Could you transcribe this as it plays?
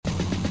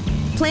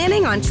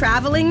Planning on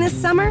traveling this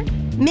summer?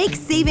 Make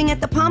saving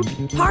at the pump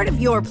part of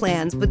your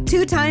plans with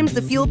 2 times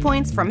the fuel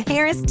points from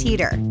Harris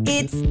Teeter.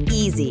 It's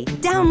easy.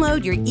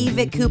 Download your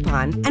eVic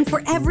coupon, and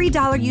for every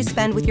 $1 you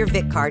spend with your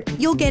Vic card,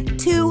 you'll get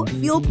 2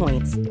 fuel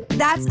points.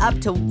 That's up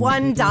to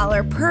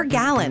 $1 per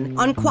gallon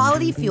on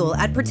quality fuel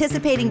at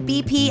participating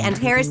BP and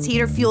Harris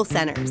Teeter fuel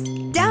centers.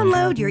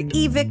 Download your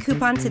eVic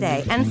coupon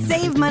today and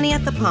save money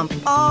at the pump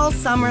all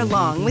summer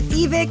long with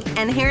eVic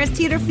and Harris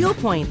Teeter fuel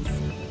points.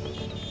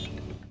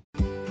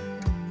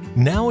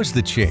 Now is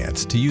the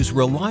chance to use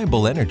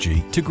reliable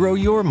energy to grow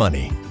your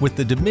money with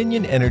the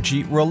Dominion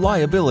Energy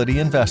Reliability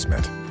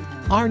Investment.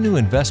 Our new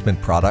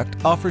investment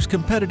product offers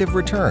competitive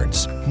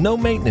returns, no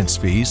maintenance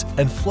fees,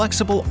 and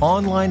flexible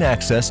online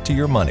access to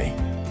your money.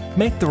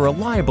 Make the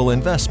reliable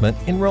investment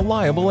in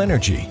reliable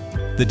energy.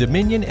 The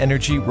Dominion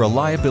Energy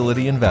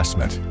Reliability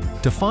Investment.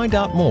 To find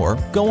out more,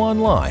 go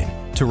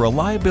online to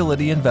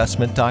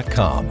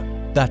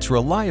reliabilityinvestment.com. That's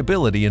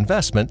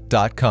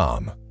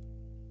reliabilityinvestment.com.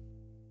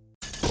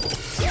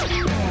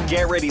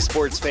 Get ready,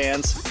 sports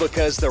fans,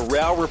 because the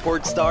Row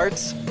Report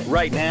starts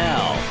right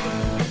now.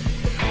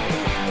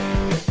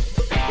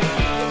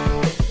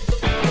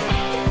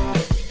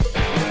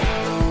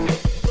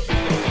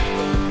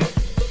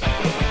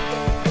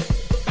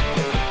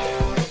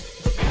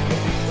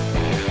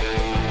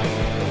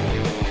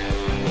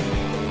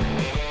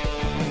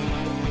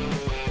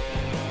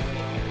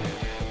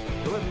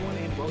 Hello, everyone,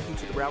 and welcome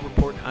to the Row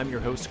Report. I'm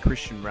your host,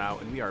 Christian Rao,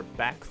 and we are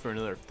back for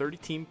another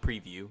 30-team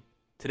preview.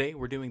 Today,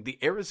 we're doing the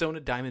Arizona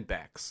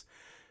Diamondbacks.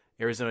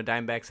 Arizona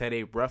Diamondbacks had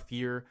a rough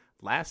year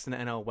last in the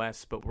NL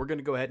West, but we're going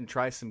to go ahead and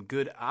try some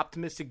good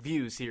optimistic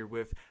views here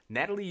with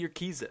Natalie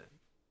Urquiza.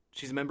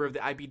 She's a member of the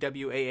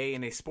IBWAA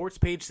and a sports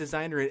page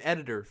designer and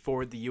editor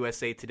for the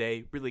USA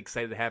Today. Really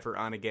excited to have her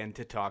on again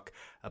to talk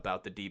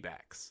about the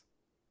D-backs.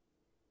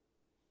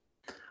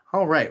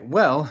 All right.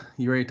 Well,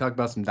 you ready to talk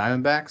about some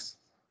Diamondbacks?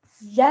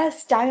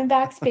 Yes,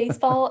 Diamondbacks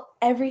baseball,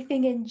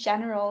 everything in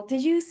general.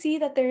 Did you see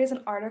that there is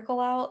an article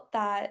out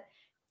that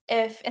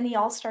if in the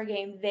All-Star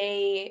game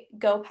they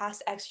go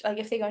past extra, like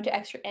if they go into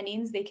extra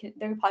innings, they're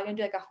probably gonna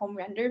do like a home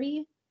run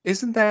derby?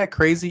 Isn't that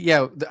crazy?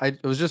 Yeah, I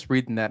was just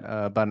reading that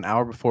about an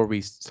hour before we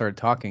started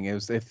talking. It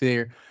was if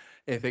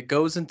it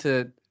goes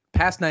into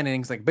past 9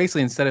 innings, like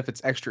basically instead if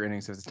it's extra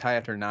innings, if it's tie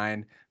after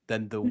 9,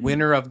 then the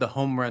winner of the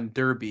home run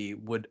derby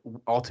would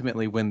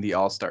ultimately win the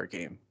All-Star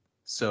game.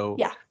 So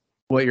yeah.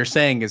 What you're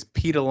saying is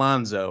Pete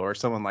Alonso or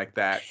someone like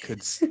that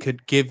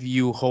could give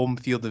you home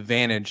field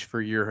advantage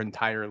for your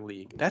entire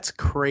league. That's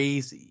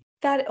crazy.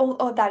 That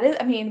is.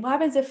 I mean, what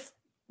happens if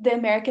the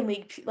American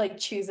League like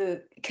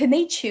chooses? Can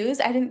they choose?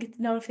 I didn't get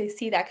to know if they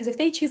see that, because if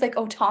they choose like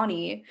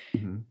Ohtani,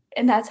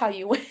 and that's how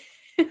you win.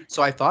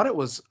 So I thought it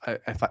was.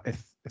 If I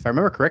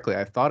remember correctly,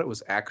 I thought it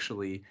was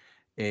actually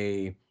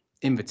a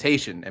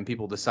invitation, and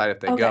people decide if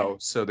they go.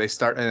 So they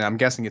start, and I'm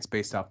guessing it's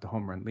based off the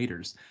home run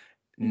leaders.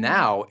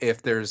 Now,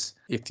 if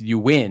you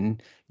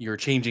win, you're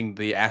changing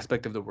the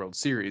aspect of the World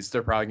Series.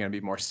 They're probably going to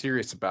be more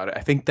serious about it.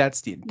 I think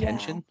that's the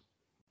intention.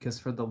 Because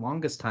for the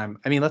longest time,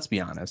 I mean, let's be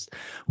honest,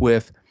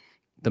 with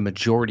the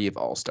majority of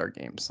All-Star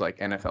games, like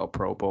NFL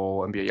Pro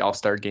Bowl, NBA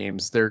All-Star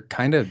games, they're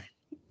kind of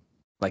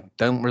like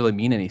don't really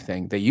mean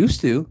anything. They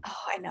used to.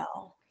 Oh, I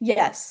know.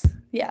 Yes.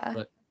 Yeah.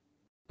 But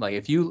like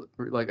if you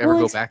ever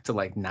go back to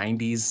like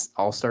 90s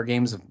All-Star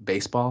games of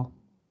baseball,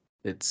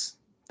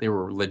 they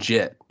were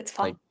legit. It's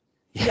fun. Like,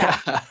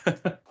 yeah.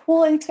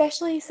 Well, and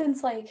especially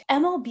since like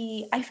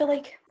MLB, I feel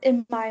like,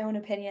 in my own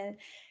opinion,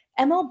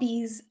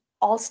 MLB's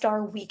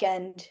All-Star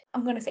weekend,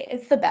 I'm going to say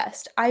it's the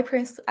best. I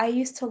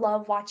used to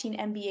love watching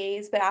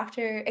NBAs, but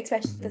after,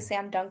 especially the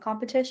slam dunk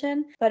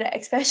competition, but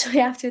especially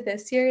after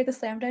this year, the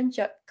slam dunk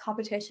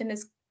competition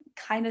is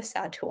kind of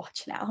sad to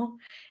watch now.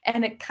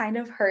 And it kind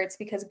of hurts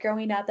because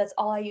growing up, that's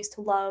all I used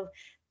to love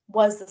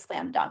was the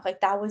slam dunk.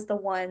 Like that was the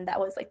one that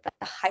was like the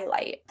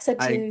highlight. So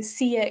to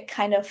see it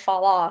kind of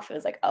fall off, it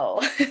was like, oh.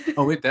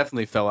 Oh, it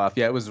definitely fell off.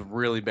 Yeah, it was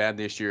really bad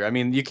this year. I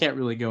mean, you can't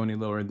really go any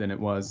lower than it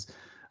was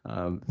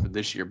for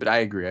this year. But I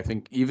agree. I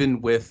think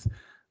even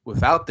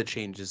without the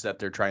changes that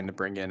they're trying to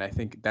bring in, I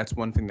think that's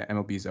one thing that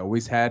MLB's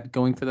always had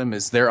going for them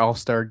is their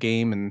All-Star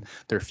game and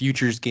their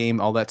futures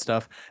game, all that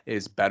stuff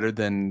is better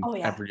than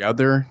every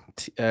other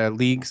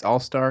league's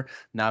All-Star.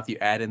 Now, if you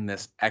add in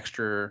this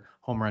extra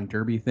home run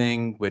derby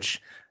thing,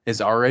 which is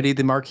already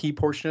the marquee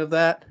portion of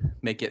that,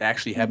 make it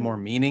actually have more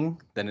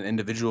meaning than an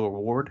individual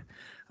award,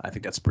 I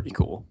think that's pretty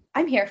cool.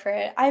 I'm here for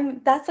it.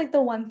 That's like the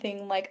one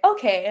thing, like,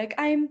 okay, like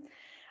I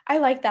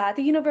like that.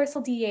 The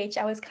universal DH,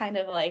 I was kind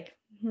of like,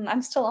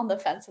 I'm still on the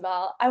fence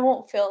about. I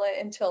won't feel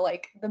it until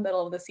like the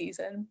middle of the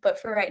season. But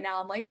for right now,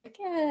 I'm like,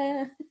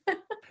 yeah.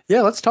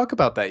 Yeah, let's talk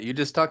about that. You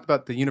just talked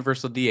about the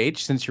universal DH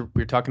since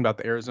we're talking about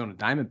the Arizona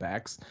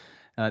Diamondbacks.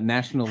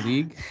 National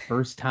League,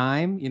 first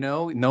time,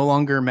 no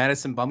longer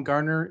Madison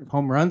Bumgarner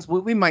home runs.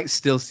 We might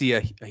still see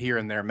a here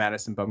and there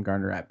Madison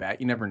Bumgarner at bat.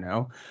 You never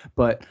know.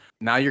 But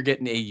now you're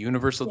getting a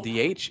universal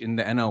DH in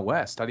the NL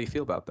West. How do you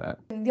feel about that?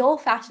 The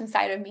old-fashioned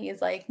side of me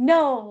is like,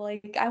 no,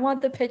 like I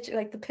want the pitcher.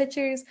 Like the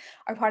pitchers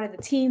are part of the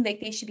team.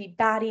 Like they should be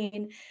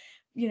batting.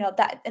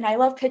 that, and I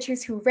love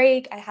pitchers who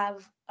rake. I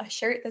have a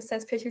shirt that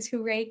says pitchers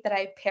who rake that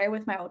I pair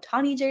with my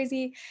Otani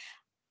jersey.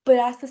 But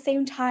at the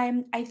same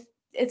time,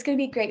 it's going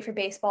to be great for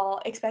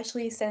baseball,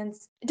 especially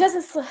since it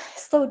doesn't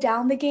slow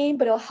down the game,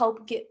 but it'll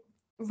help get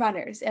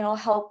runners, and it'll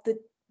help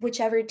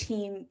whichever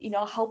team,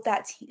 help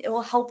that team. It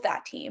will help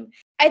that team.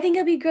 I think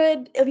it'll be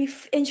good. It'll be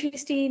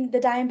interesting. The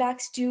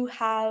Diamondbacks do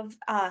have,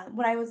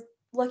 when I was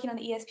looking on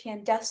the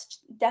ESPN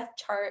depth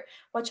chart,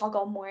 which I'll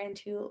go more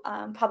into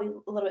probably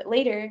a little bit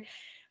later,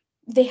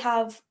 they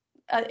have,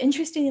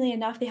 interestingly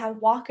enough, they have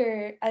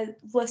Walker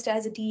listed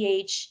as a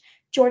DH,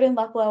 Jordan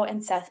Luplow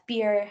and Seth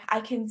Beer.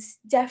 I can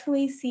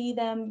definitely see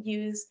them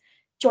use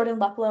Jordan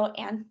Luplow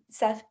and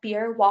Seth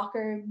Beer.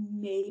 Walker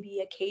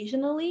maybe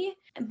occasionally,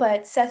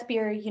 but Seth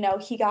Beer,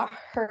 he got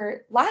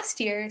hurt last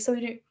year, so we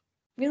didn't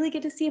really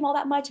get to see him all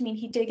that much. I mean,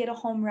 he did get a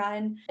home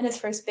run in his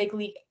first big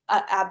league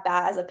at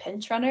bat as a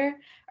pinch runner,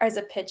 or as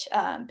a pitch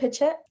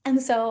hit,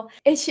 and so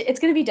it's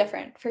going to be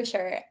different for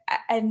sure.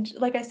 And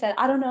like I said,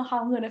 I don't know how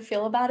I'm going to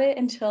feel about it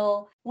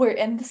until we're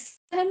in the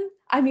season.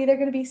 I'm either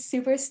going to be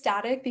super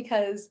ecstatic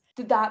because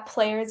that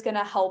player is going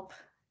to help,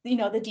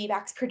 the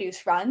D-backs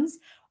produce runs,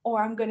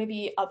 or I'm going to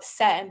be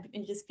upset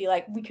and just be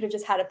like, we could have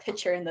just had a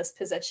pitcher in this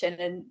position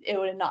and it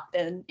would have not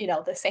been,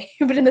 the same,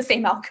 but in the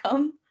same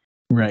outcome.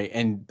 Right.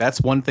 And that's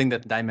one thing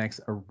that the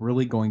Diamondbacks are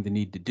really going to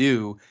need to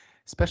do,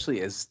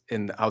 especially as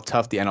in how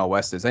tough the NL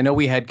West is. I know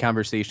we had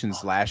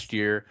conversations last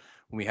year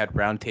when we had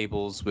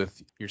roundtables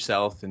with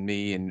yourself and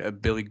me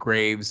and Billy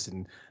Graves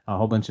and a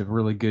whole bunch of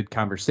really good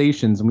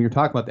conversations. And we were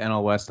talking about the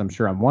NL West. I'm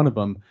sure I'm one of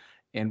them.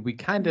 And we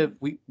kind of,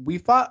 we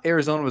thought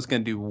Arizona was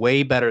going to do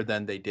way better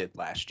than they did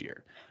last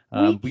year.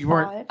 We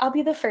weren't. I'll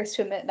be the first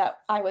to admit that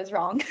I was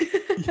wrong.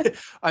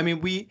 I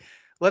mean,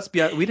 let's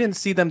be honest, we didn't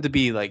see them to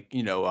be like, a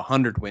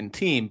 100-win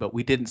team, but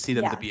we didn't see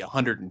them to be a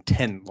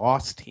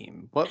 110-loss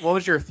team. What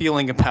was your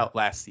feeling about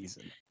last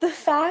season? The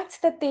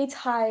fact that they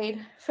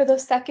tied for the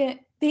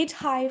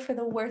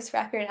worst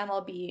record in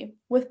MLB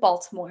with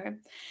Baltimore.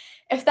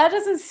 If that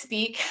doesn't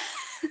speak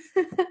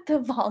the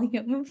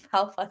volume of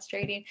how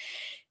frustrating,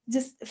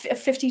 just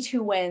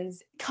 52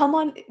 wins. Come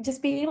on,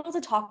 just being able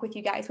to talk with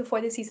you guys before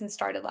the season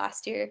started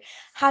last year,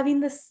 having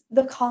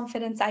the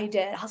confidence I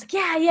did. I was like,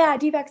 yeah,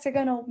 D-backs are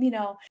gonna,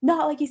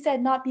 not like you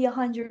said, not be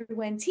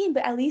 100-win team,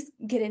 but at least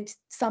get into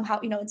somehow,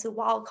 into the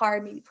wild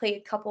card, maybe play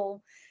a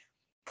couple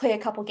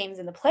games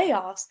in the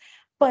playoffs.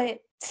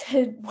 But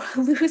to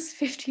lose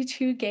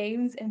 52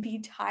 games and be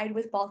tied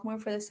with Baltimore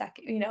for the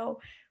second,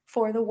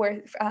 for the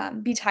worst,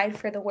 be tied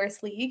for the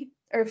worst league,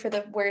 or for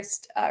the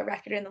worst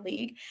record in the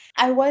league.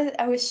 I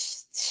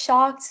was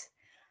shocked,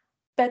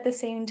 but at the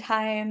same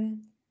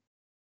time,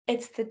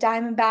 it's the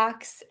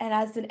Diamondbacks, and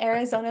as an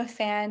Arizona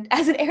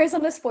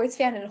sports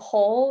fan in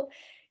whole,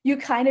 you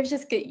kind of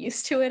just get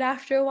used to it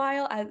after a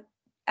while.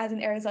 As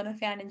an Arizona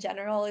fan in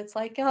general, it's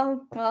like,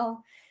 oh,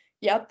 well,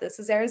 yep, this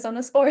is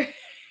Arizona sports.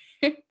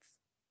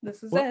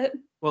 This is it.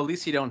 Well, at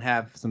least you don't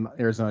have some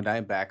Arizona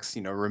Diamondbacks,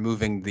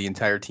 removing the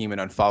entire team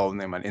and unfollowing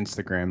them on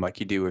Instagram like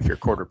you do if you're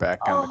quarterback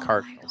on the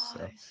Cardinals.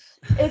 So.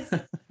 It's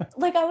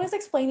like I was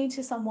explaining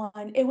to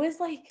someone, it was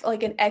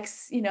like an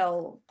ex,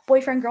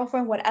 boyfriend,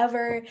 girlfriend,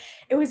 whatever.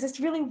 It was just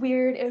really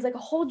weird. It was like a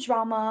whole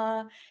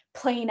drama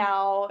playing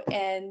out,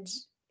 and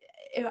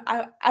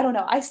I don't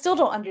know. I still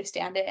don't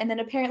understand it. And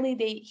then apparently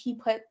he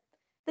put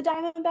the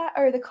Diamondback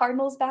or the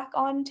Cardinals back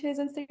onto his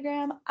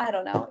Instagram. I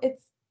don't know.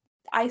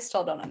 I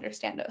still don't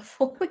understand it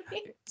fully.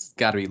 It's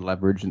got to be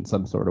leveraged in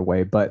some sort of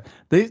way. But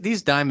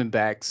these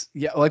Diamondbacks,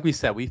 yeah, like we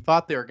said, I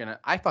thought they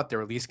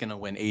were at least gonna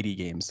win 80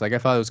 games. Like I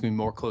thought it was gonna be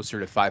more closer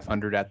to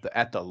 500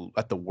 at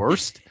the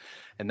worst,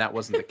 and that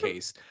wasn't the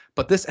case.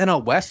 But this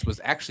NL West was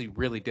actually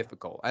really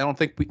difficult. I don't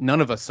think none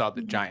of us saw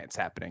the Giants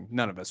happening.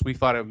 None of us. We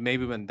thought it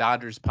maybe when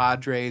Dodgers,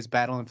 Padres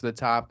battling for the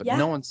top, but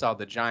no one saw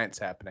the Giants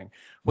happening.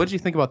 What did you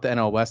think about the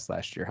NL West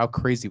last year? How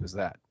crazy was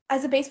that?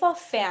 As a baseball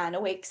fan,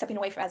 stepping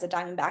away from as a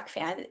Diamondback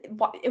fan,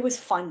 it was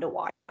fun to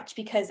watch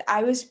because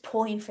I was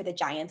pulling for the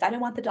Giants. I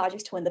didn't want the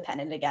Dodgers to win the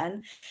pennant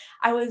again.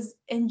 I was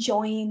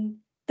enjoying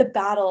the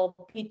battle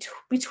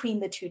between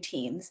the two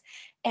teams.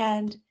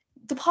 And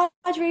the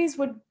Padres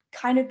would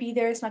kind of be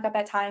there, snuck up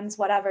at times,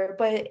 whatever.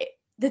 But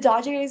the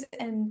Dodgers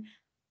and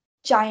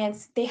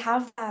Giants, they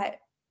have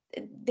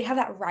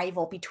that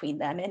rival between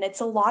them. And it's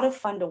a lot of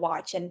fun to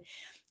watch. And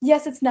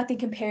yes, it's nothing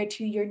compared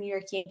to your New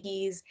York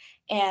Yankees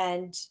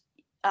and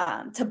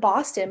to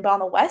Boston, but on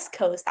the West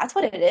Coast, that's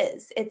what it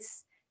is.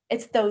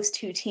 It's those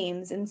two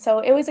teams, and so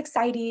it was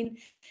exciting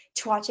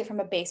to watch it from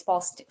a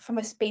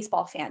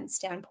baseball fan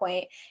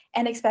standpoint,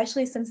 and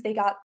especially since they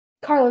got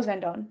Carlos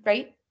Rendon,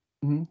 right?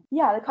 Mm-hmm.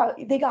 Yeah,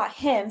 they got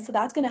him, so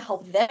that's going to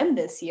help them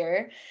this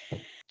year.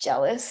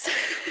 Jealous.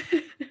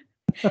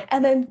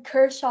 And then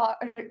Kershaw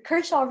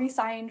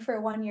re-signed for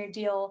a 1-year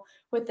deal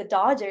with the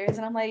Dodgers,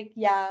 and I'm like,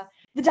 yeah,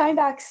 the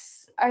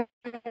Diamondbacks are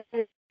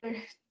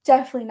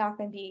definitely not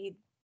going to be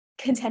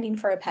contending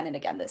for a pennant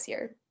again this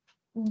year.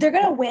 They're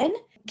going to win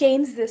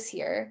games this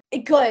year.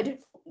 Good,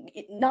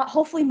 not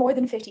hopefully more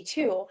than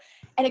 52.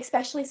 And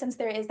especially since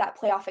there is that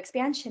playoff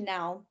expansion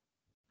now,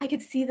 I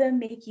could see them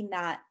making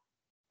that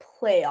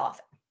playoff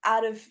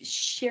out of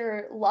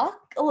sheer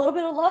luck, a little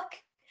bit of luck,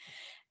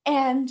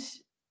 and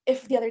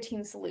if the other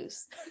teams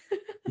lose.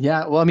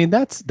 Yeah, well, I mean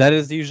that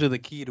is usually the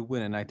key to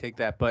winning. I take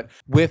that, but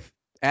with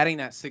adding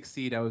that 6th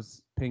seed, I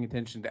was paying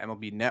attention to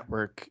MLB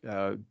Network,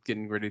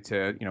 getting ready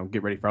to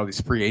get ready for all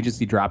these free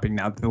agency dropping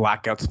now that the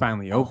lockout's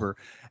finally over,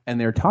 and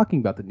they're talking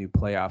about the new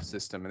playoff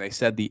system, and they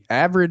said the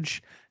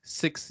average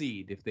 6th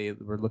seed, if they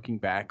were looking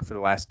back for the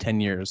last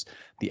 10 years,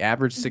 the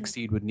average 6th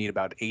seed would need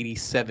about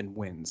 87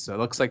 wins. So it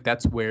looks like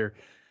that's where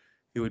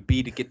it would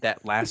be to get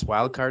that last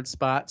wild card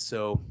spot.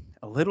 So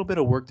a little bit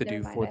of work to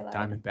do for the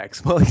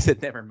Diamondbacks. Well, he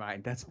said, never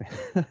mind. That's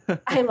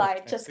I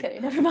lied. Just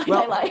kidding. Never mind.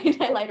 Well, I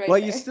lied. I lied right well,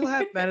 there. You still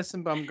have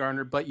Madison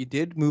Bumgarner, but you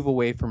did move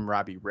away from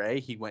Robbie Ray.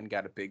 He went and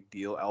got a big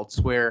deal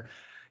elsewhere.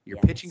 Your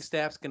pitching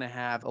staff's going to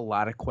have a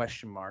lot of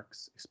question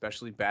marks,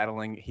 especially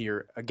battling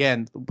here.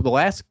 Again,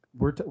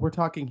 we're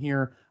talking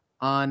here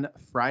on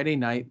Friday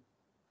night.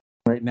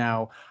 Right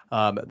now,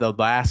 the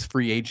last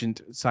free agent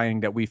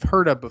signing that we've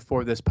heard of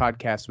before this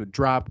podcast would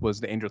drop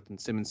was the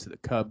Andrelton Simmons to the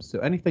Cubs. So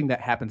anything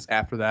that happens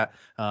after that,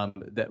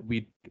 that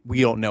we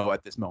don't know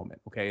at this moment.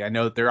 Okay, I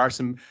know that there are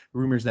some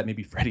rumors that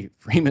maybe Freddie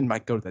Freeman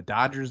might go to the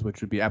Dodgers,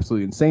 which would be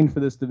absolutely insane for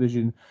this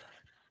division.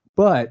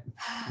 But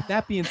with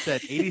that being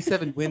said,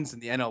 87 wins in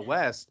the NL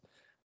West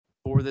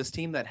for this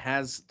team that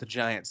has the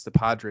Giants, the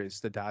Padres,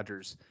 the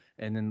Dodgers,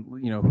 and then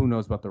who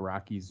knows about the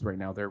Rockies right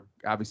now? They're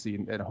obviously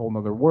in a whole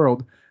nother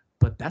world.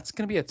 But that's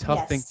going to be a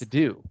tough thing to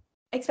do.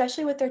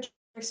 Especially with their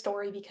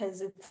story,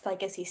 because it's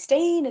like, is he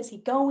staying? Is he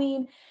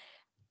going?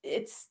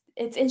 It's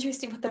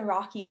interesting with the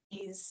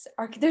Rockies.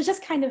 They're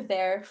just kind of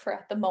there for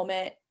at the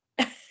moment.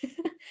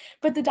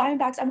 But the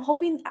Diamondbacks, I'm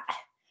hoping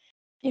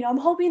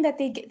that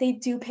they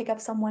do pick up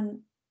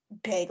someone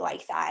big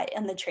like that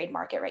in the trade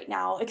market right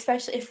now,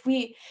 especially if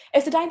the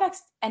Diamondbacks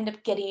end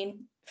up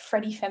getting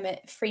Freddie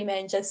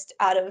Freeman just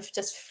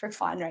for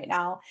fun right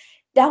now.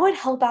 That would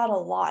help out a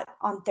lot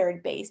on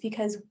third base,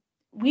 because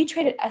we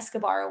traded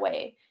Escobar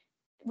away.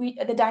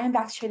 The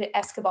Diamondbacks traded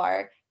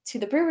Escobar to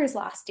the Brewers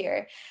last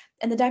year,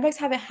 and the Diamondbacks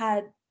haven't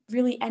had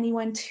really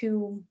anyone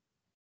to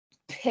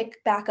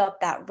pick back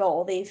up that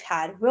role. They've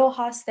had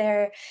Rojas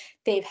there.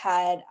 They've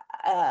had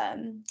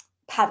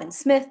Pavin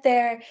Smith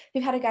there.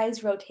 They've had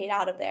guys rotate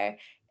out of there.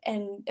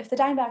 And if the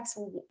Diamondbacks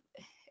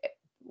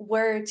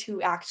were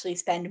to actually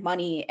spend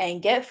money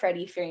and get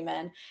Freddie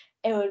Freeman,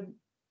 it would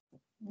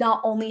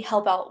not only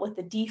help out with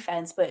the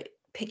defense, but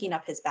picking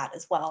up his bat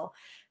as well.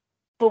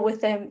 But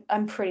with him,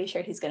 I'm pretty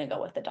sure he's going to go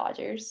with the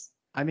Dodgers.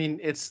 I mean,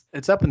 it's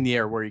up in the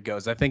air where he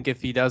goes. I think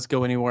if he does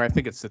go anywhere, I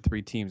think it's the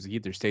 3 teams. He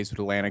either stays with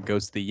Atlanta,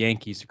 goes to the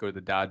Yankees, or go to the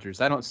Dodgers.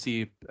 I don't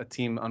see a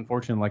team,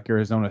 unfortunately, like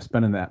Arizona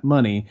spending that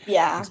money.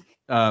 Yeah.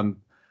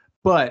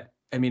 But,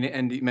 I mean,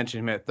 and you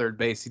mentioned him at third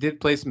base. He did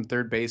play some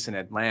third base in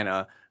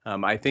Atlanta.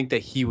 I think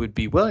that he would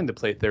be willing to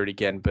play third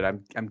again, but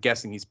I'm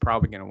guessing he's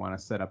probably going to want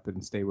to set up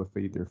and stay with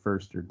either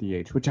first or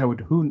DH, which I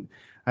don't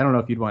know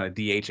if you'd want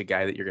to DH a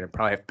guy that you're going to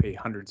probably have to pay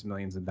hundreds of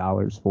millions of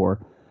dollars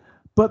for.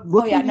 But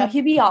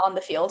he'd be all on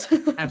the field.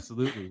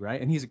 Absolutely,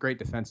 right? And he's a great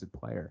defensive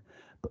player.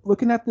 But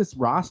looking at this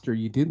roster,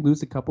 you did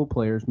lose a couple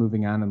players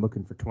moving on and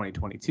looking for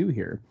 2022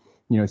 here.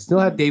 You still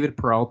have David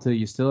Peralta,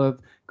 you still have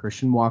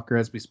Christian Walker,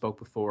 as we spoke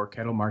before,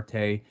 Ketel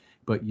Marte,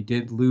 but you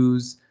did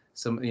lose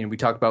some. We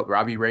talked about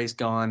Robbie Ray's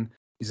gone.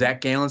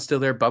 Zach Gallen's still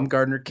there,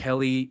 Bumgarner,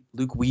 Kelly,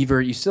 Luke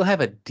Weaver. You still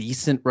have a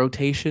decent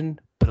rotation,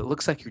 but it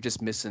looks like you're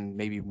just missing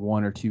maybe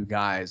 1 or 2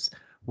 guys.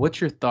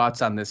 What's your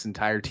thoughts on this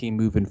entire team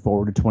moving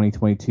forward to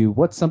 2022?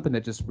 What's something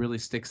that just really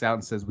sticks out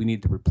and says we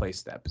need to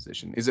replace that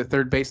position? Is it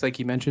third base, like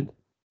you mentioned?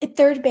 At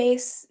third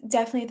base,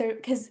 definitely third,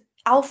 because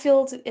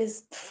outfield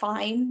is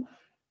fine.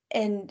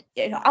 And,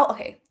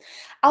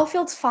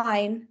 outfield's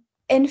fine.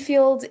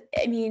 Infield,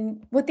 I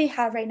mean, what they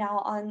have right now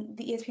on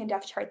the ESPN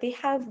depth chart, they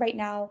have right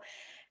now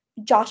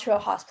Josh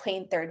Rojas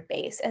playing third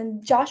base.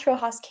 And Josh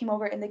Rojas came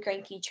over in the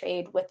Greinke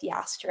trade with the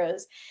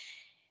Astros.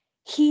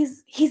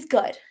 He's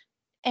good.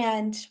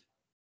 And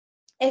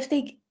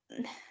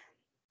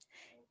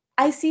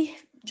I see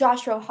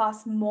Josh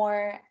Rojas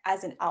more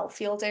as an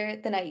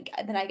outfielder than I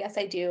guess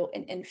I do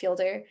an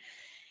infielder.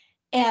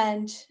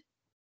 And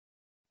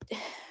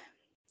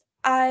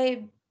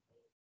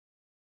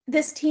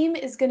this team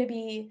is going to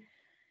be,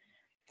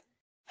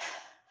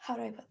 how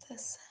do I put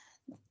this?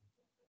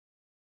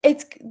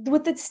 It's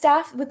with the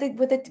staff, with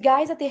the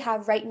guys that they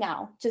have right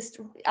now, just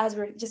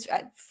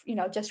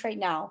right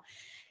now,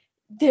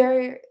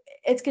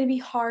 it's going to be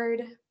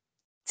hard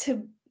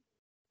to,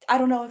 I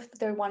don't know if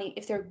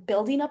they're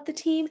building up the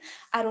team.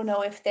 I don't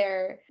know if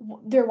they're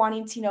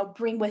wanting to,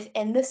 bring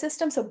within the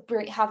system. So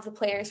have the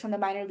players from the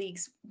minor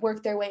leagues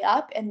work their way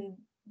up and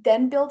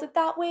then build it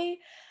that way.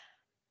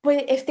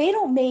 But if they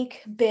don't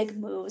make big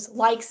moves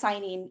like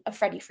signing a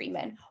Freddie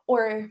Freeman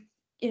or,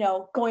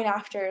 going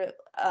after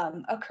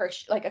a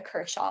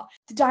Kershaw,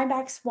 the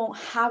Diamondbacks won't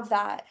have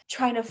that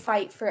trying to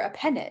fight for a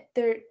pennant.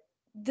 They're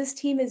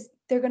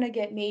going to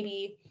get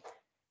maybe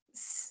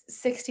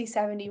 60,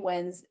 70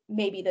 wins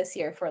maybe this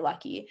year if we're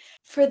lucky.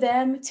 For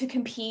them to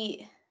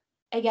compete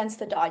against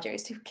the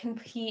Dodgers, to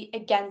compete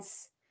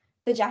against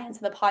the Giants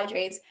and the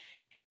Padres,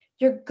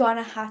 you're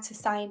gonna have to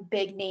sign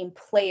big name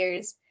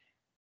players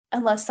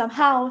unless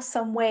somehow,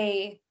 some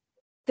way,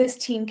 this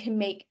team can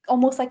make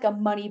almost like a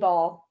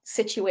Moneyball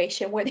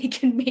situation where they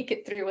can make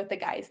it through with the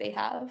guys they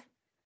have.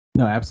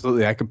 No,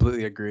 absolutely. I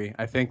completely agree.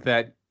 I think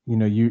that,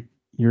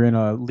 you're in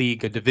a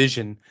league, a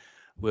division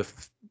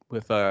with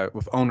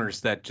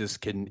owners that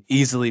just can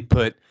easily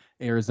put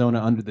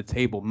Arizona under the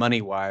table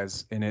money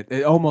wise, and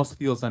it almost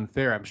feels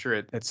unfair. I'm sure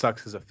it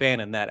sucks as a fan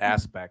in that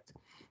aspect,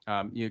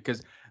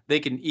 because they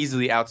can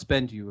easily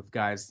outspend you with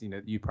guys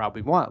you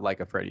probably want, like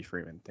a Freddie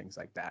Freeman, things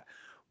like that.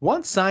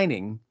 One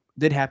signing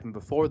did happen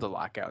before the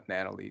lockout,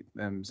 Natalie.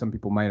 Some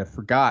people might have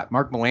forgot.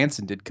 Mark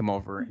Melanson did come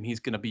over, and he's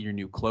going to be your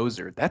new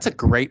closer. That's a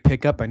great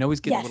pickup. I know he's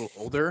getting a little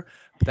older,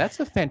 but that's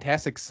a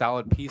fantastic,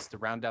 solid piece to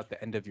round out the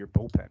end of your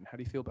bullpen. How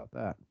do you feel about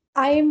that?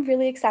 I am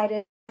really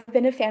excited. I've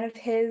been a fan of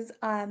his.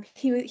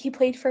 He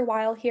played for a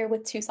while here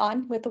with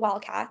Tucson with the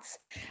Wildcats.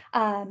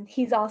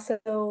 He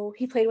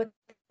played with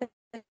the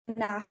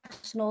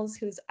Nationals,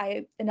 who's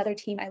another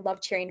team I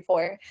love cheering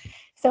for.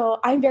 So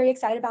I'm very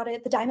excited about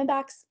it. The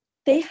Diamondbacks,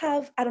 they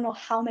have, I don't know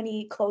how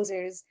many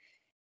closers,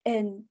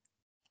 and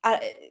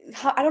I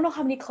don't know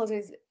how many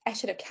closers, I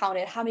should have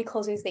counted how many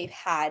closers they've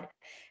had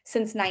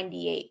since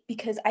 '98,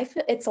 because I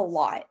feel it's a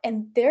lot,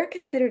 and they're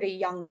considered a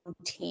young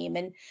team.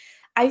 And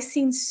I've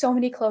seen so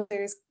many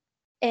closers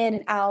in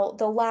and out.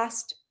 The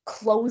last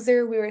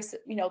closer we were,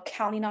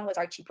 counting on was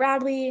Archie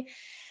Bradley.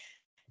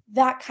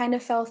 That kind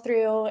of fell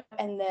through.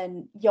 And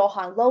then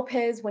Johan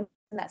Lopez went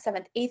in that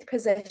seventh, eighth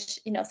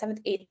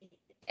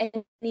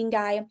inning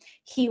guy.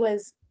 He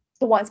was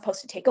the one supposed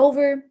to take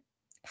over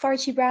for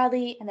Archie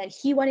Bradley, and then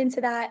he went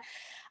into that.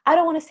 I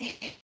don't want to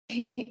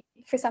say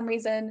for some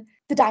reason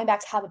the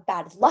Diamondbacks have a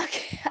bad luck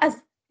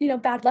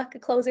bad luck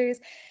at closers,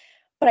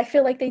 but I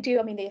feel like they do.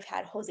 I mean, they've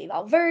had Jose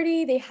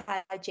Valverde, they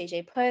had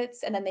JJ Putz,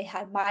 and then they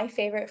had my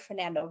favorite,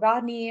 Fernando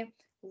Rodney.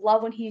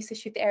 Love when he used to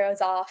shoot the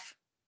arrows off,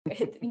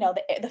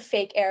 the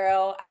fake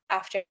arrow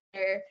after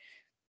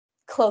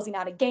closing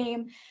out a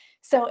game.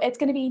 So it's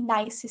going to be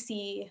nice to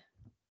see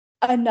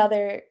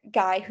another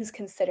guy who's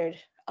considered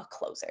a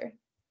closer.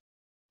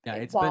 Yeah,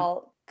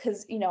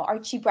 because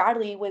Archie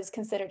Bradley was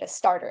considered a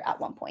starter at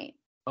one point.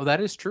 Oh,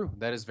 that is true.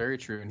 That is very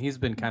true. And he's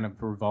been kind of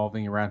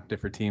revolving around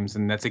different teams,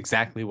 and that's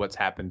exactly what's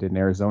happened in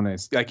Arizona.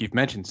 It's, like you've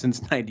mentioned,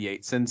 since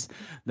 '98, since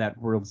that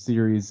World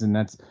Series, and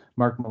that's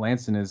Mark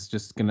Melanson is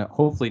just going to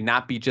hopefully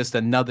not be just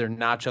another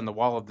notch on the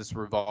wall of this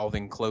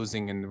revolving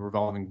closing and the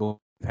revolving bull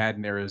we've had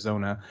in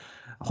Arizona.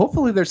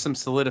 Hopefully there's some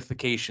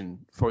solidification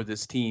for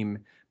this team,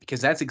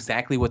 because that's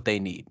exactly what they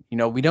need.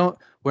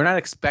 We're not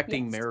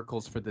expecting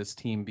miracles for this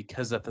team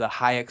because of the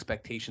high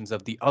expectations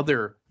of the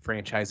other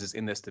franchises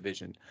in this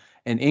division.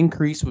 An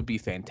increase would be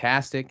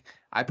fantastic.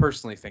 I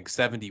personally think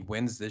 70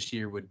 wins this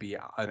year would be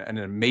an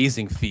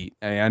amazing feat.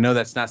 I know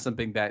that's not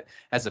something that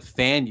as a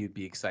fan you'd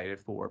be excited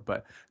for,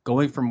 but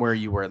going from where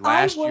you were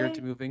last year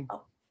to moving.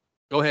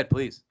 Go ahead,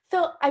 please.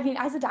 So,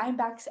 as a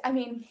Diamondbacks,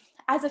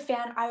 as a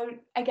fan,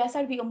 I guess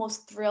I'd be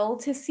almost thrilled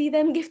to see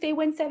them if they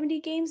win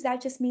 70 games.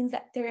 That just means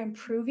that they're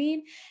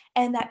improving.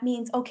 And that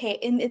means, okay,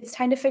 and it's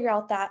time to figure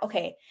out that,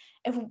 okay,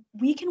 if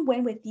we can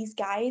win with these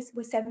guys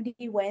with 70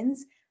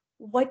 wins,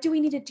 what do we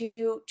need to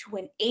do to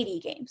win 80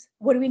 games?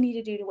 What do we need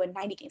to do to win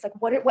 90 games? Like,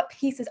 what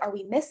pieces are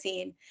we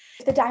missing?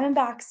 If the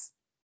Diamondbacks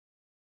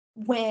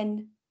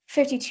win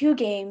 52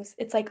 games,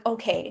 it's like,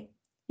 okay,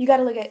 you got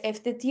to look at,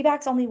 if the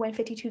D-backs only win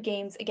 52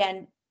 games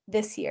again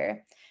this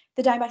year,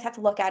 the Diamondbacks have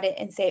to look at it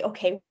and say,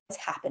 okay,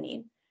 what's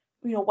happening?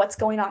 What's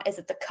going on? Is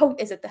it the coach?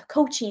 Is it the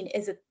coaching?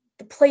 Is it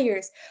the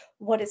players?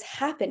 What is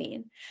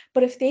happening?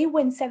 But if they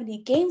win 70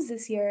 games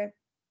this year,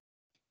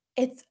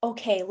 it's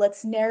okay,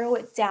 let's narrow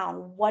it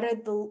down. What are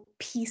the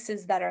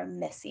pieces that are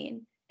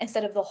missing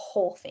instead of the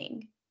whole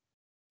thing?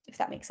 If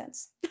that makes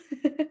sense.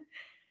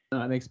 No,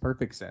 that makes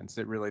perfect sense.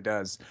 It really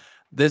does.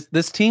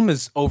 This team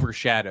is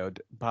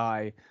overshadowed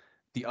by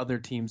the other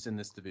teams in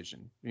this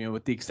division,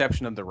 with the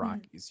exception of the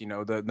Rockies.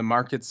 The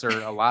markets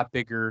are a lot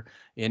bigger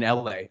in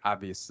LA,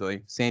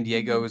 obviously. San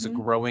Diego is a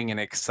growing and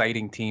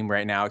exciting team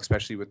right now,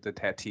 especially with the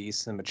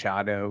Tatis and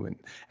Machado and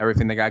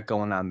everything they got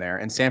going on there.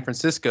 And San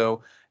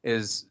Francisco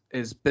is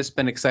just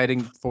been exciting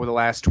for the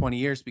last 20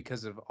 years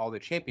because of all the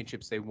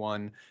championships they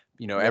won,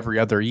 every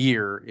other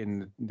year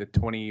in the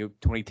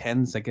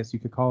 2010s, I guess you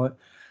could call it.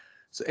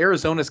 So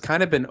Arizona's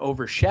kind of been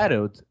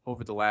overshadowed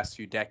over the last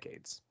few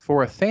decades.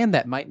 For a fan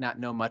that might not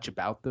know much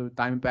about the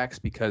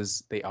Diamondbacks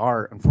because they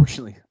are,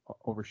 unfortunately,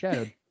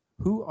 overshadowed,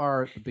 who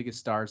are the biggest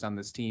stars on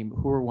this team?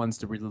 Who are ones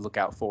to really look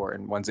out for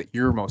and ones that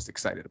you're most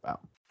excited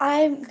about?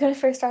 I'm going to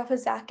first start off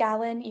with Zach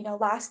Gallen.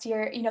 Last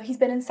year, he's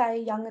been in Cy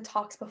Young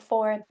talks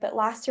before, but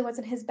last year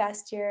wasn't his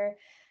best year.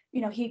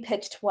 He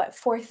pitched,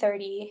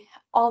 430,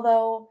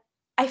 although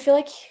I feel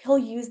like he'll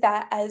use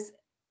that as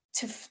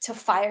to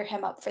fire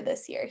him up for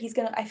this year.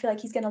 I feel like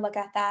he's gonna look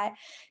at that,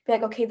 be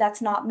like, okay, that's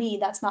not me,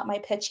 that's not my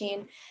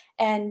pitching,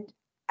 and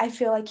I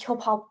feel like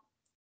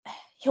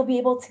he'll be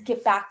able to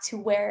get back to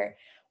where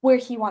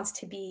he wants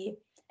to be,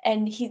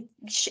 and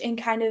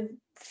kind of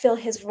fill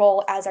his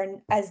role as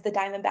the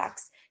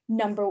Diamondbacks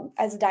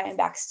as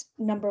Diamondbacks'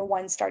 number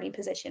one starting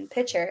position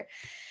pitcher.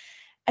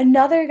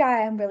 Another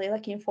guy I'm really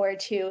looking forward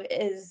to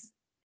is,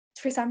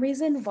 for some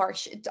reason,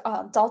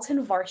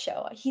 Dalton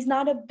Varsho. He's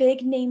not a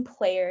big name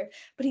player,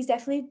 but he's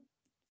definitely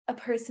a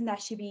person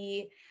that should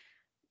be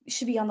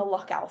on the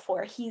lookout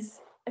for. He's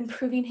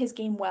improving his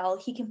game well.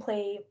 He can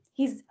play.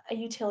 He's a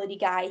utility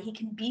guy. He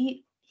can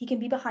be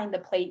behind the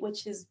plate,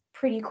 which is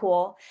pretty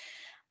cool.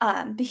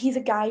 But he's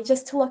a guy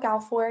just to look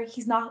out for.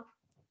 He's not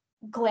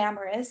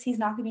glamorous. He's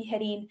not going to be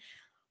hitting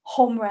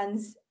home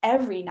runs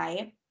every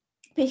night,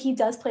 but he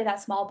does play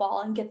that small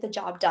ball and get the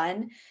job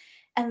done.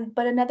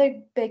 But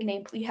another big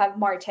name, you have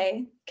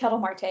Ketel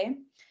Marte.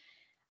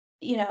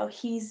 You know,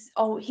 he's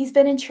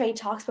been in trade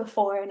talks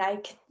before, and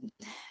it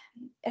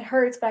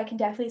hurts, but I can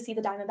definitely see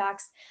the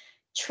Diamondbacks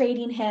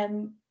trading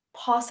him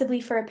possibly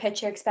for a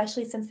pitcher,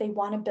 especially since they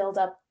want to build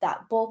up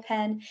that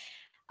bullpen,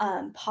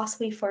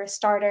 possibly for a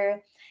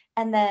starter.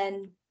 And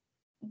then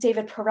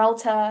David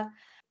Peralta.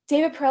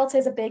 David Peralta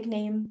is a big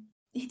name,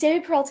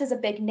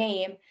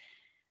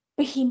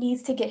 but he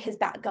needs to get his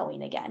bat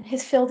going again.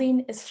 His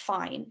fielding is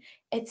fine.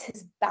 It's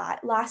his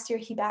bat. Last year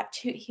he bat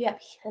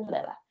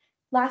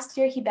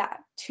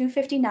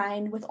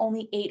 259 with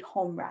only 8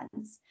 home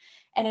runs.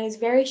 And it was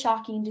very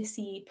shocking to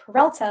see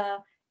Peralta,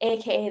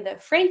 aka the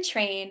freight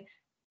train,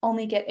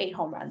 only get 8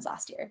 home runs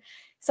last year.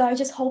 So I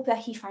just hope that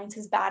he finds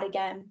his bat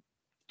again.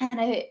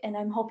 And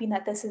I'm hoping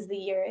that this is the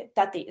year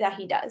that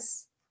he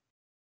does.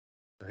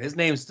 His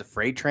name's the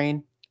Freight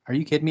Train. Are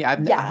you kidding me?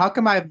 How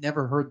come I've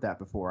never heard that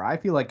before? I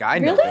feel like I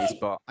know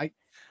baseball. I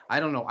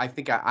don't know. I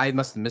think I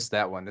must have missed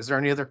that one. Is there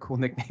any other cool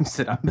nicknames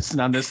that I'm missing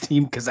on this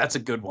team? Because that's a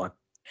good one.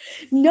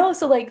 No,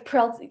 so like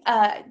Peralta,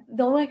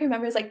 the only one I can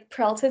remember is like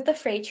Peralta is the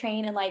freight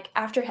train, and like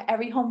after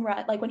every home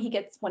run, like when he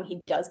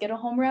does get a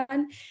home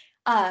run,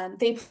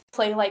 they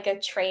play like a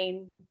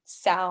train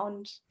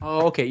sound.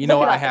 Oh, okay. You know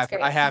what? I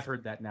have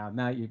heard that now.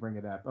 Now you bring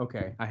it up.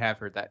 Okay, I have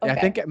heard that. Okay. I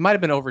think it might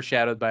have been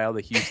overshadowed by all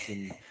the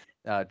Houston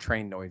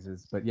train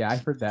noises, but yeah,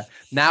 I've heard that.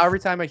 Now every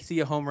time I see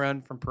a home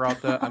run from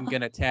Peralta, I'm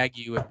gonna tag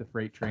you with the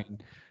freight train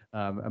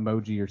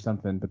emoji or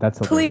something. But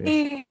that's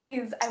hilarious.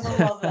 Please, I would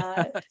love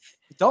that.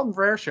 Dalton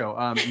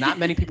Varsho. Not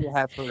many people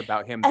have heard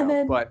about him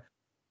though, but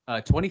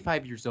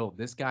 25 years old.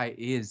 This guy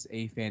is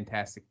a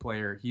fantastic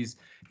player. He's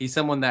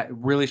someone that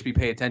really should be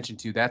paid attention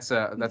to. That's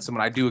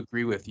someone I do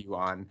agree with you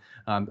on.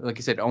 Like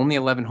I said, only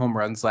 11 home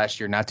runs last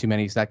year. Not too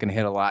many. He's not going to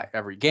hit a lot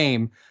every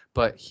game,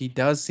 but he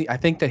does see. I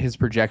think that his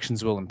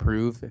projections will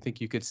improve. I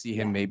think you could see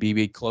him maybe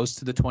be close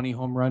to the 20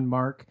 home run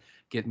mark,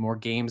 get more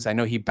games. I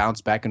know he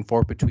bounced back and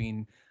forth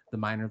between the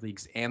minor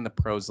leagues and the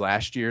pros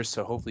last year,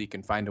 so hopefully you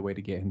can find a way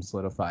to get him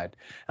solidified.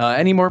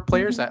 Any more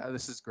players?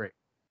 This is great.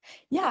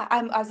 Yeah,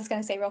 I was just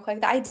gonna say real quick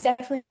that I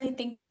definitely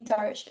think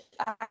I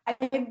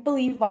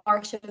believe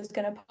Varsho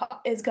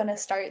is gonna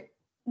start,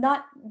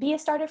 not be a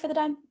starter for the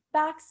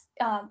Diamondbacks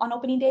on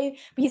opening day,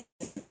 but he's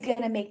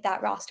gonna make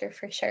that roster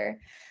for sure.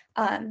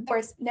 Of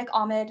course, Nick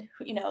Ahmed,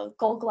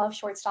 Gold Glove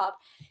shortstop.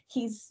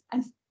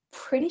 I'm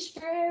pretty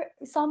sure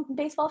some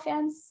baseball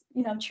fans,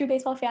 true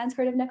baseball fans,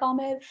 heard of Nick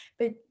Ahmed,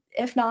 but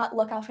if not,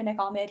 look out for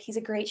Nick Ahmed. He's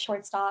a great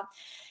shortstop.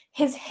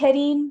 His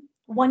hitting,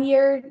 one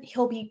year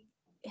he'll be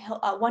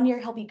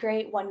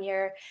great. One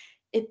year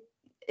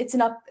it's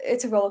a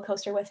roller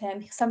coaster with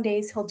him. Some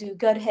days he'll do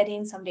good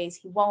hitting, some days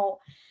he won't.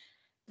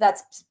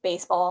 That's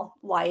baseball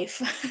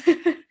life.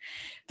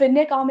 But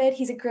Nick Ahmed,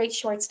 he's a great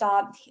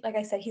shortstop. Like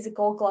I said, he's a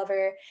Gold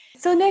Glover.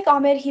 So Nick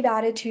Ahmed, he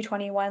batted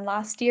 .221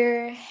 last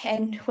year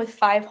and with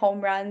 5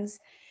 home runs.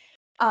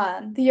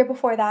 The year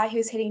before that, he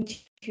was hitting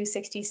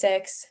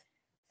 .266.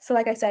 So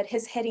like I said,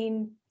 his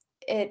hitting,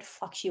 it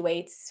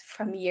fluctuates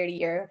from year to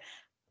year,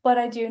 but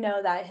I do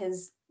know that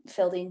his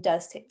fielding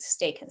does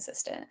stay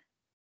consistent.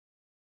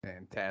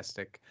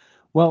 Fantastic.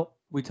 Well,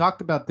 we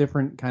talked about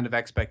different kind of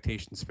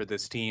expectations for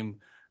this team.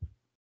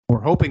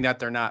 We're hoping that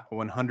they're not a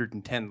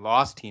 110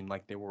 loss team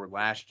like they were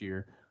last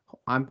year.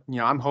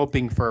 I'm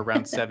hoping for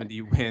around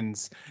 70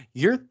 wins.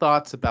 Your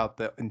thoughts about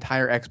the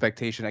entire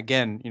expectation?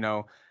 Again,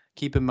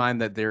 keep in mind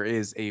that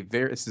this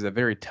is a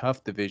very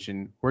tough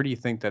division. Where do you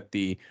think that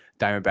the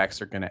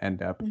Diamondbacks are going to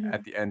end up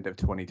at the end of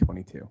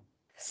 2022?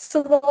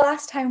 So the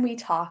last time we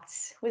talked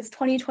was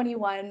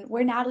 2021,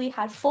 where Natalie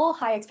had full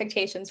high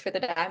expectations for the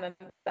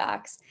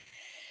Diamondbacks.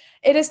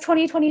 It is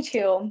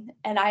 2022,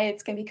 and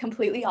it's going to be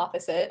completely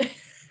opposite.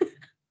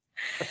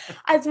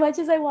 As much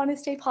as I want to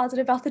stay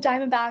positive about the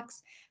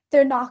Diamondbacks,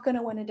 they're not going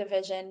to win a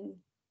division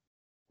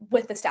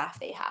with the staff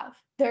they have.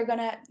 They're going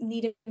to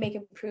need to make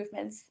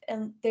improvements,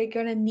 and they're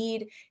going to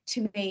need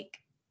to make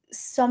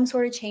some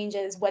sort of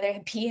changes, whether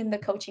it be in the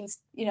coaching,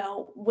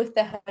 with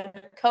the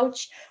head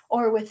coach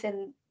or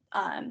within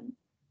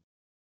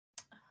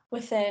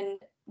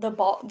the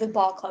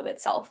ball club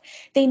itself.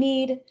 They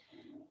need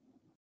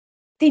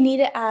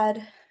to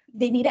add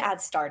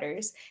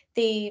starters.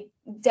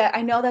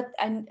 I know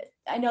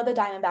the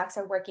Diamondbacks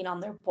are working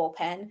on their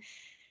bullpen,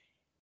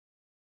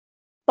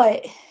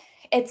 but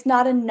it's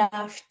not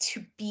enough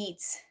to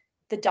beat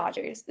the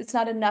Dodgers. It's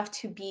not enough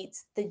to beat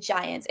the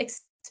Giants,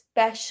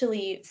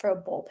 especially for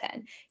a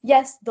bullpen.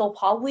 Yes, they'll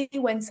probably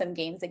win some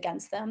games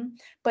against them,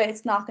 but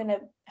it's not going to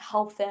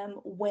help them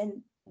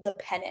win the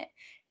pennant.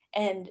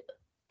 And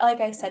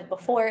like I said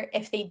before,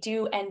 if they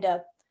do end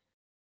up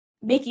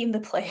making the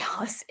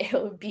playoffs, it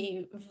would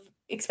be,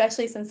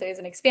 especially since there's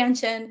an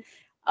expansion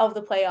of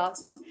the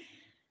playoffs,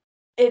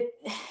 it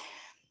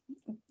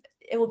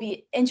will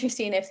be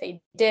interesting if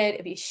they did.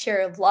 It'd be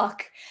sheer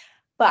luck,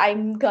 but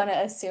I'm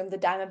gonna assume the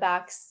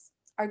Diamondbacks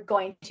are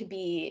going to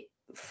be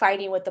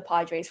fighting with the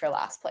Padres for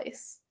last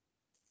place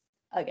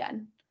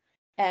again,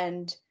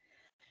 and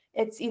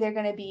it's either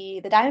going to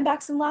be the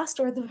Diamondbacks in last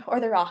or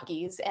the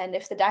Rockies. And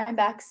if the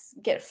Diamondbacks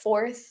get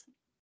fourth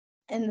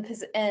in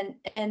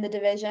the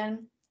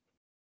division,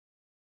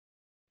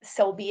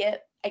 so be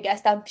it. I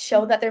guess that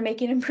show that they're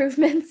making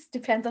improvements.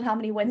 Depends on how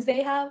many wins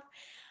they have.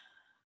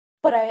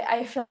 But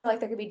I feel like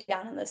they're going to be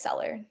down in the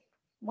cellar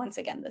once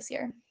again this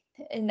year.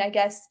 And I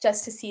guess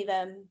just to see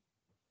them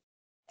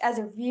as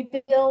a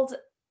rebuild,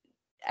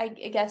 I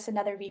guess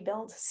another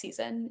rebuild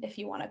season, if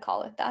you want to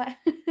call it that.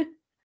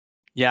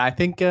 Yeah, I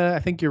think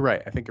you're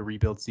right. I think a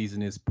rebuild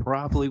season is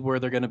probably where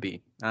they're going to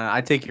be.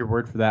 I take your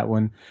word for that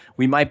one.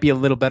 We might be a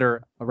little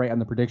better right on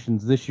the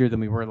predictions this year than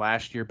we were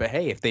last year. But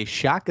hey, if they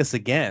shock us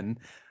again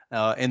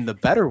in the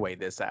better way,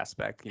 this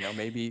aspect,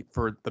 maybe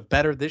for the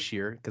better this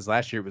year, because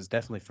last year was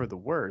definitely for the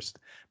worst.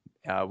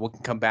 We'll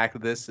come back to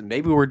this, and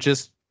maybe we're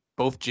just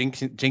both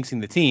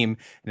jinxing the team.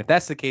 And if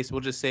that's the case, we'll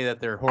just say that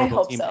they're a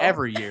horrible team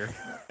every year.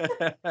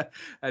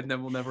 And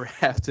then we'll never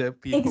have to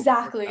be.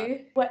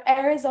 Exactly. What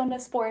Arizona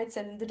sports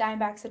and the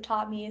Diamondbacks have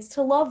taught me is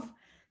to love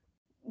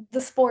the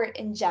sport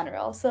in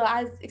general. So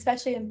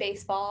especially in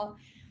baseball,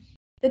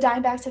 the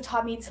Diamondbacks have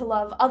taught me to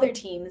love other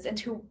teams and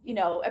to,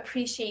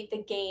 appreciate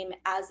the game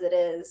as it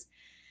is.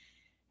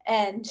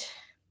 And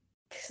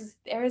because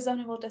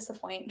Arizona will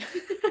disappoint.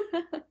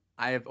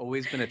 I have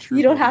always been a true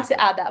You don't believer. have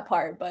to add that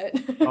part, but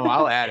Oh,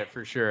 I'll add it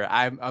for sure.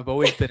 I've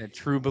always been a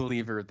true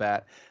believer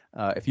that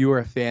if you are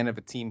a fan of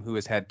a team who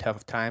has had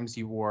tough times,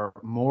 you are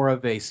more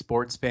of a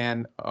sports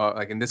fan,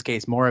 like in this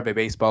case, more of a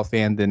baseball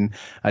fan than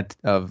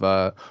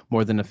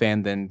more than a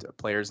fan than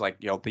players like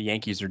the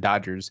Yankees or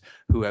Dodgers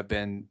who have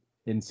been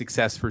in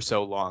success for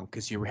so long,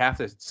 because you have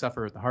to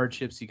suffer the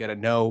hardships. You got to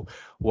know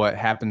what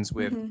happens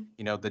with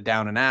the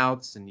down and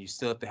outs, and you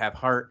still have to have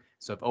heart.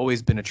 So I've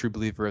always been a true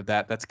believer of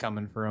that. That's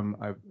coming from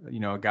a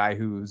guy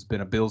who's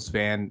been a Bills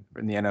fan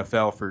in the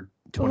NFL for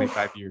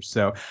 25 years.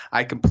 So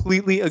I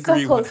completely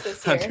agree with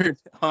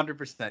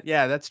 100%.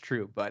 Yeah, that's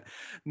true. But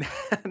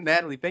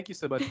Natalie, thank you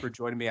so much for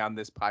joining me on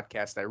this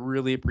podcast. I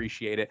really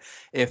appreciate it.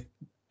 If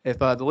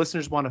the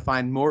listeners want to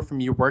find more from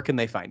your work, can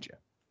they find you?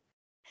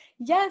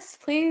 Yes,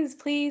 please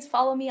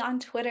follow me on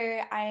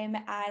Twitter. I'm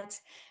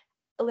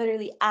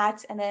literally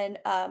at, and then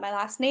my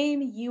last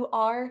name,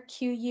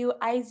 URQUIZA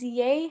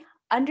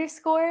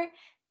 _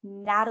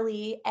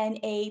 Natalie,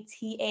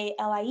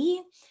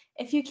 NATALIE.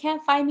 If you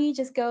can't find me,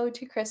 just go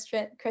to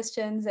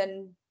Christians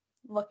and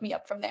look me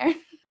up from there.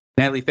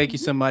 Natalie, thank you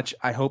so much.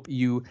 I hope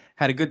you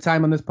had a good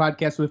time on this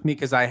podcast with me,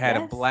 because I had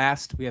a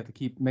blast. We have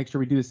to make sure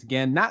we do this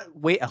again. Not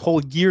wait a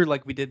whole year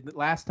like we did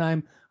last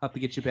time. I'll have to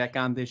get you back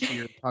on this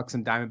year, talk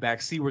some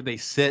Diamondbacks, see where they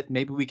sit.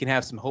 Maybe we can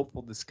have some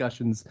hopeful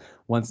discussions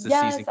once the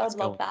season gets going. Yes, I would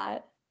love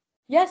that.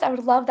 Yes, I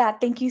would love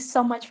that. Thank you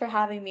so much for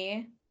having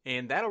me.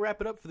 And that'll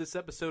wrap it up for this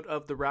episode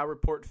of The Rao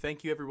Report.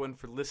 Thank you, everyone,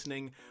 for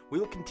listening. We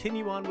will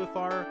continue on with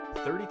our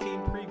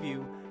 30-team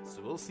preview,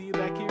 so we'll see you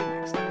back here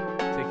next time.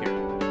 Take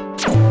care.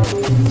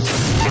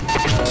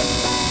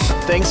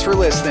 Thanks for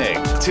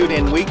listening. Tune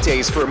in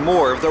weekdays for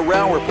more of The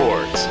Rao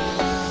Report.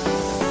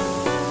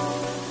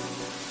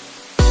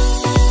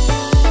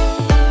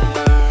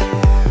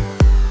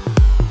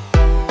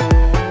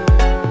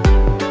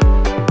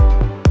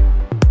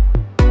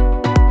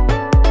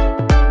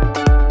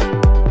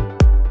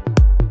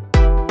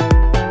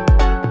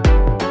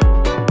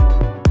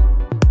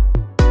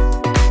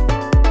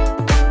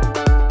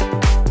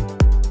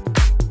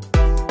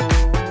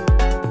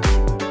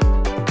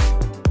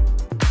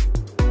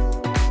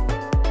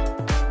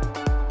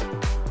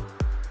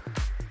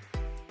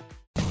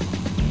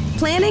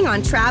 Planning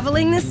on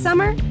traveling this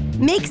summer?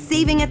 Make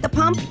saving at the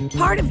pump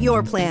part of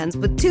your plans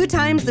with 2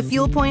 times the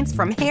fuel points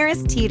from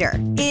Harris Teeter.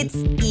 It's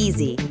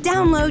easy.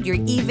 Download your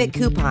eVic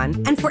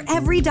coupon, and for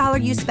every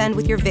 $1 you spend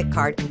with your Vic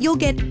card, you'll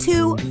get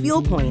 2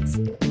 fuel points.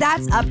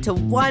 That's up to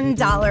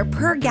 $1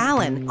 per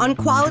gallon on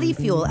quality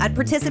fuel at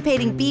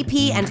participating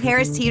BP and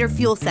Harris Teeter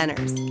fuel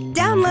centers.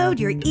 Download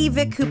your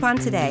eVic coupon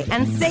today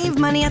and save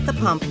money at the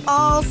pump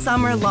all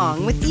summer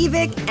long with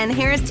eVic and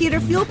Harris Teeter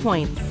fuel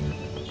points.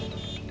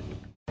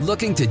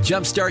 Looking to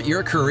jumpstart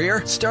your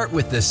career? Start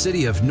with the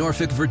City of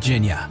Norfolk,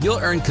 Virginia. You'll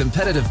earn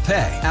competitive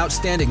pay,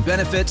 outstanding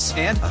benefits,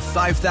 and a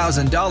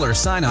 $5,000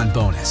 sign-on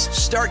bonus.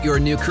 Start your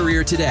new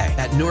career today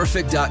at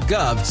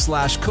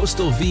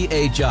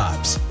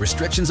norfolk.gov/coastalvajobs.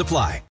 Restrictions apply.